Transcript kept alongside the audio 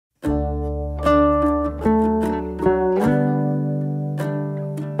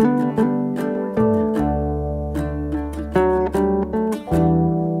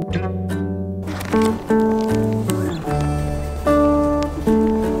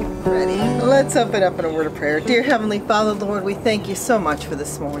Let's open up in a word of prayer. Dear Heavenly Father, Lord, we thank you so much for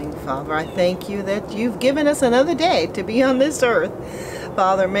this morning, Father. I thank you that you've given us another day to be on this earth.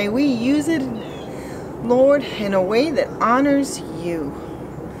 Father, may we use it, Lord, in a way that honors you.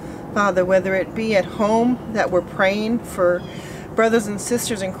 Father, whether it be at home that we're praying for brothers and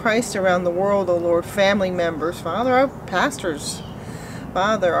sisters in Christ around the world, oh Lord, family members, Father, our pastors,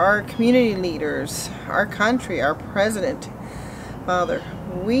 Father, our community leaders, our country, our president, Father,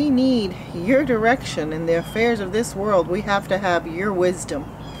 we need your direction in the affairs of this world. We have to have your wisdom.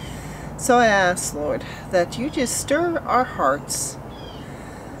 So I ask, Lord, that you just stir our hearts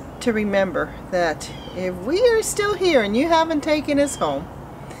to remember that if we are still here and you haven't taken us home,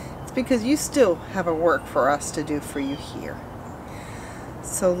 it's because you still have a work for us to do for you here.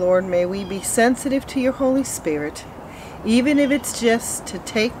 So Lord, may we be sensitive to your Holy Spirit, even if it's just to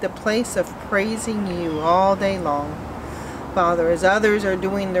take the place of praising you all day long. Father, as others are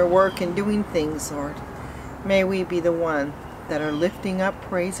doing their work and doing things, Lord, may we be the one that are lifting up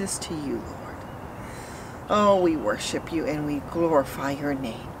praises to you, Lord. Oh, we worship you and we glorify your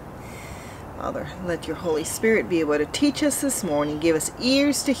name. Father, let your Holy Spirit be able to teach us this morning. Give us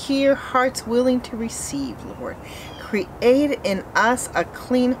ears to hear, hearts willing to receive, Lord. Create in us a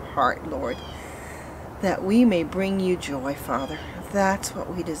clean heart, Lord, that we may bring you joy, Father. That's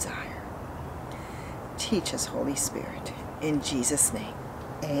what we desire. Teach us, Holy Spirit. In Jesus' name,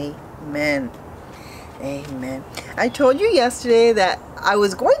 amen. Amen. I told you yesterday that I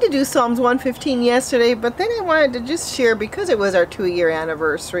was going to do Psalms 115 yesterday, but then I wanted to just share, because it was our 2-year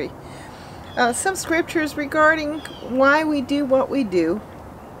anniversary, some scriptures regarding why we do what we do.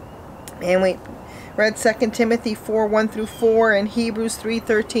 And we read 2 Timothy 4:1-4 and Hebrews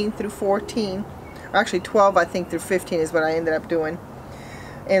 3:13-14. Or actually 12, I think, through 15 is what I ended up doing.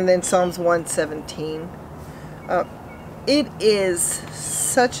 And then Psalms 117. It is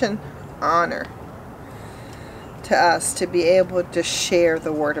such an honor to us to be able to share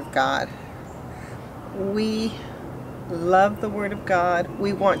the Word of God. We love the Word of God.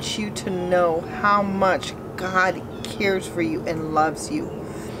 We want you to know how much God cares for you and loves you.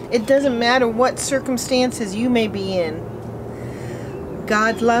 It doesn't matter what circumstances you may be in.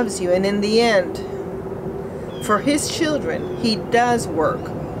 God loves you, and in the end, for His children, He does work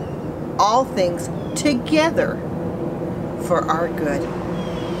all things together for our good.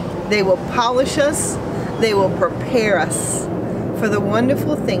 They will polish us. They will prepare us for the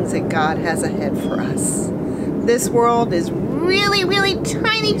wonderful things that God has ahead for us. This world is really, really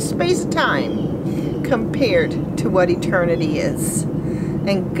tiny space of time compared to what eternity is.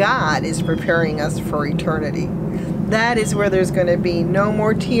 And God is preparing us for eternity. That is where there's going to be no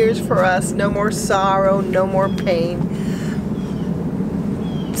more tears for us, no more sorrow, no more pain.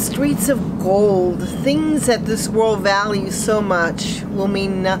 Streets of gold, things that this world values so much, will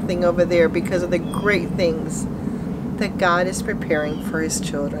mean nothing over there because of the great things that God is preparing for His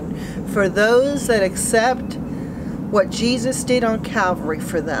children. For those that accept what Jesus did on Calvary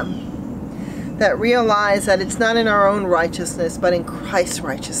for them, that realize that it's not in our own righteousness, but in Christ's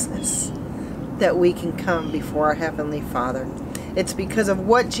righteousness, that we can come before our Heavenly Father. It's because of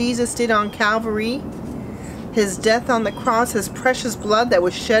what Jesus did on Calvary, His death on the cross, His precious blood that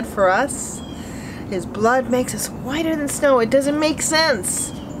was shed for us. His blood makes us whiter than snow. It doesn't make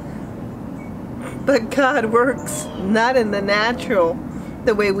sense. But God works not in the natural,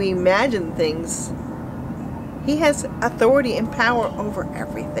 the way we imagine things. He has authority and power over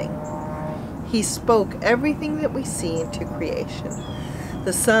everything. He spoke everything that we see into creation.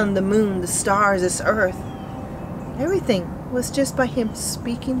 The sun, the moon, the stars, this earth. Everything was just by Him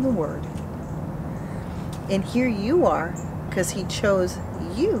speaking the word. And here you are, because He chose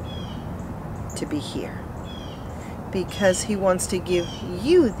you to be here. Because He wants to give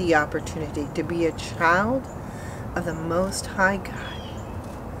you the opportunity to be a child of the Most High God.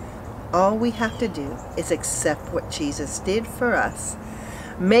 All we have to do is accept what Jesus did for us,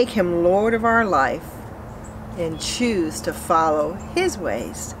 make Him Lord of our life, and choose to follow His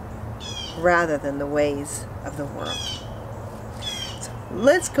ways rather than the ways of the world. So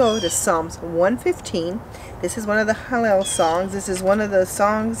let's go to Psalms 115. This is one of the Hallel songs. This is one of the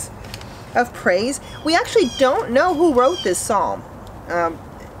songs of praise. We actually don't know who wrote this psalm.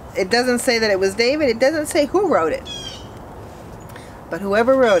 It doesn't say that it was David. It doesn't say who wrote it. But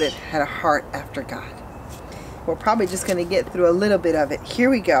whoever wrote it had a heart after God. We're probably just going to get through a little bit of it. Here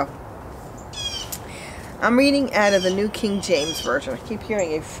we go. I'm reading out of the New King James Version. I keep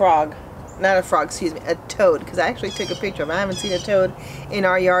hearing a frog. Not a frog, excuse me, a toad. Because I actually took a picture of it. I haven't seen a toad in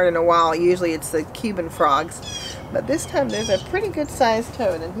our yard in a while. Usually it's the Cuban frogs. But this time there's a pretty good sized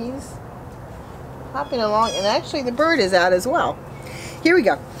toad. And he's hopping along. And actually the bird is out as well. Here we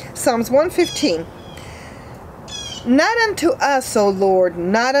go. Psalms 115. Not unto us, O Lord,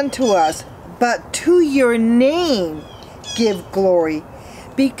 not unto us, but to your name give glory,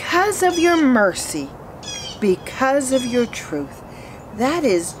 because of your mercy, because of your truth. That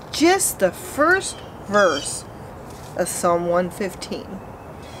is just the first verse of Psalm 115.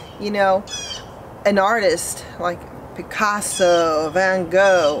 You know, an artist like Picasso, Van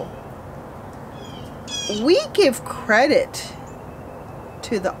Gogh, we give credit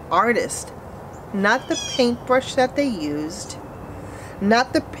to the artist, not the paintbrush that they used,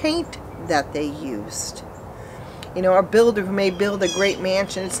 not the paint that they used. You know, a builder who may build a great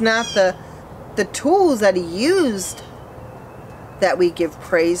mansion, it's not the tools that he used that we give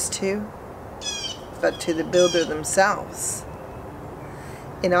praise to, but to the builder themselves.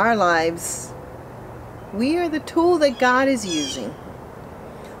 In our lives, we are the tool that God is using.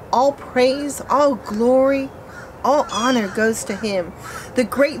 All praise, all glory, all honor goes to Him. The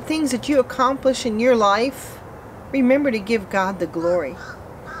great things that you accomplish in your life, remember to give God the glory,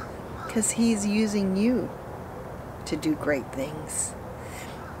 because He's using you to do great things.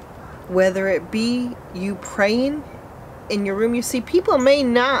 Whether it be you praying in your room. You see, people may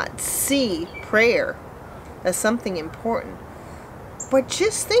not see prayer as something important, but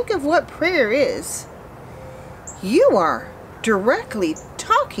just think of what prayer is. You are directly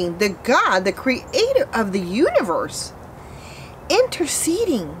talking to God, the creator of the universe,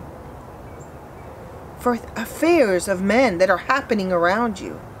 interceding for affairs of men that are happening around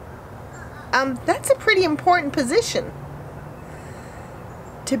you. That's a pretty important position,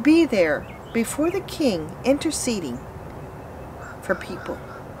 to be there before the King, interceding for people,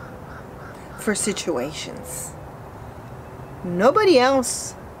 for situations. Nobody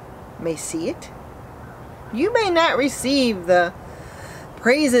else may see it. You may not receive the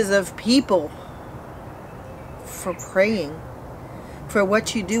praises of people for praying, for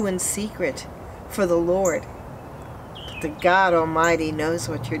what you do in secret for the Lord. But the God Almighty knows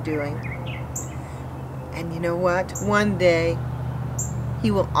what you're doing. And you know what? One day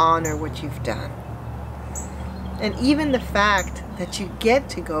He will honor what you've done. And even the fact that you get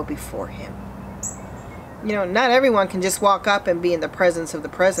to go before Him. You know, not everyone can just walk up and be in the presence of the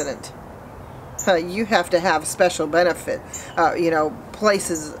president. You have to have special benefit, you know,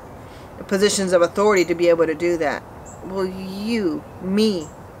 places, positions of authority to be able to do that. Well, you, me,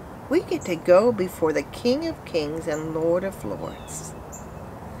 we get to go before the King of Kings and Lord of Lords.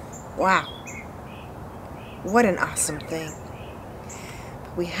 Wow. What an awesome thing.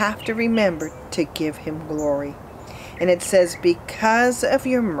 We have to remember to give Him glory. And it says, because of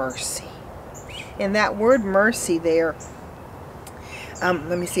your mercy. And that word mercy there,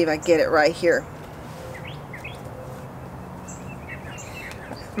 let me see if I get it right here.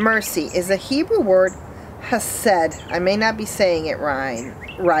 Mercy is a Hebrew word, hesed. I may not be saying it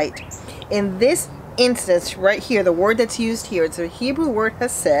right. In this instance, right here, the word that's used here, it's a Hebrew word,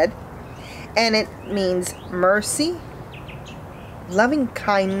 hesed. And it means mercy, loving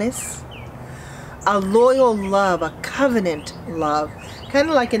kindness, a loyal love, a covenant love. Kind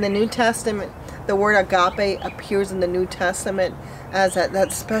of like in the New Testament, the word agape appears in the New Testament as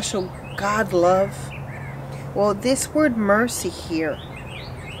that special God love. Well, this word mercy here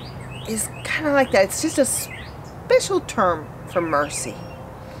is kind of like that. It's just a special term for mercy,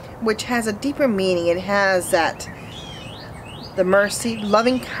 which has a deeper meaning. It has that, the mercy,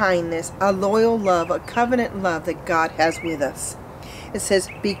 loving kindness, a loyal love, a covenant love that God has with us. It says,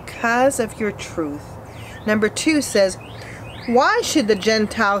 because of your truth. Number 2 says, why should the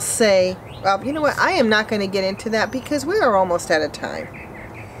Gentiles say, well, you know what, I am not going to get into that because we are almost out of time.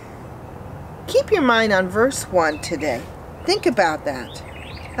 Keep your mind on verse 1 today. Think about that.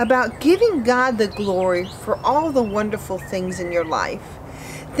 About giving God the glory for all the wonderful things in your life.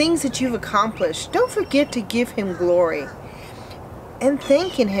 Things that you've accomplished. Don't forget to give Him glory. And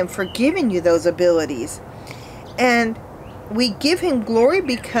thanking Him for giving you those abilities. And we give Him glory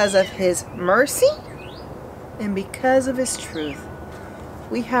because of His mercy and because of His truth.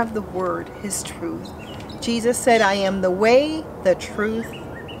 We have the Word, His truth. Jesus said, I am the way, the truth,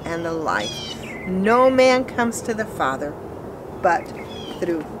 and the life. No man comes to the Father but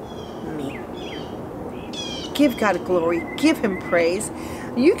through me. Give God glory. Give Him praise.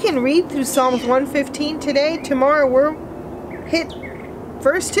 You can read through Psalms 115 today. Tomorrow we'll hit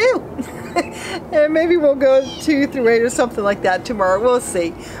verse 2. And maybe we'll go 2 through 8 or something like that tomorrow. We'll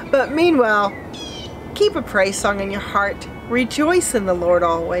see. But meanwhile, keep a praise song in your heart. Rejoice in the Lord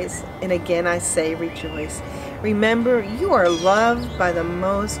always. And again I say rejoice. Remember, you are loved by the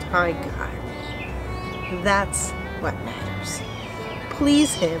Most High God. That's what matters.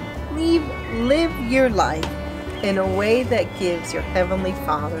 Please Him. Live your life in a way that gives your Heavenly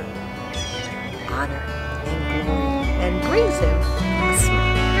Father honor and glory and brings Him a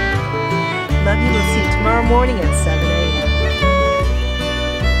smile. Love you. We'll see you tomorrow morning at 7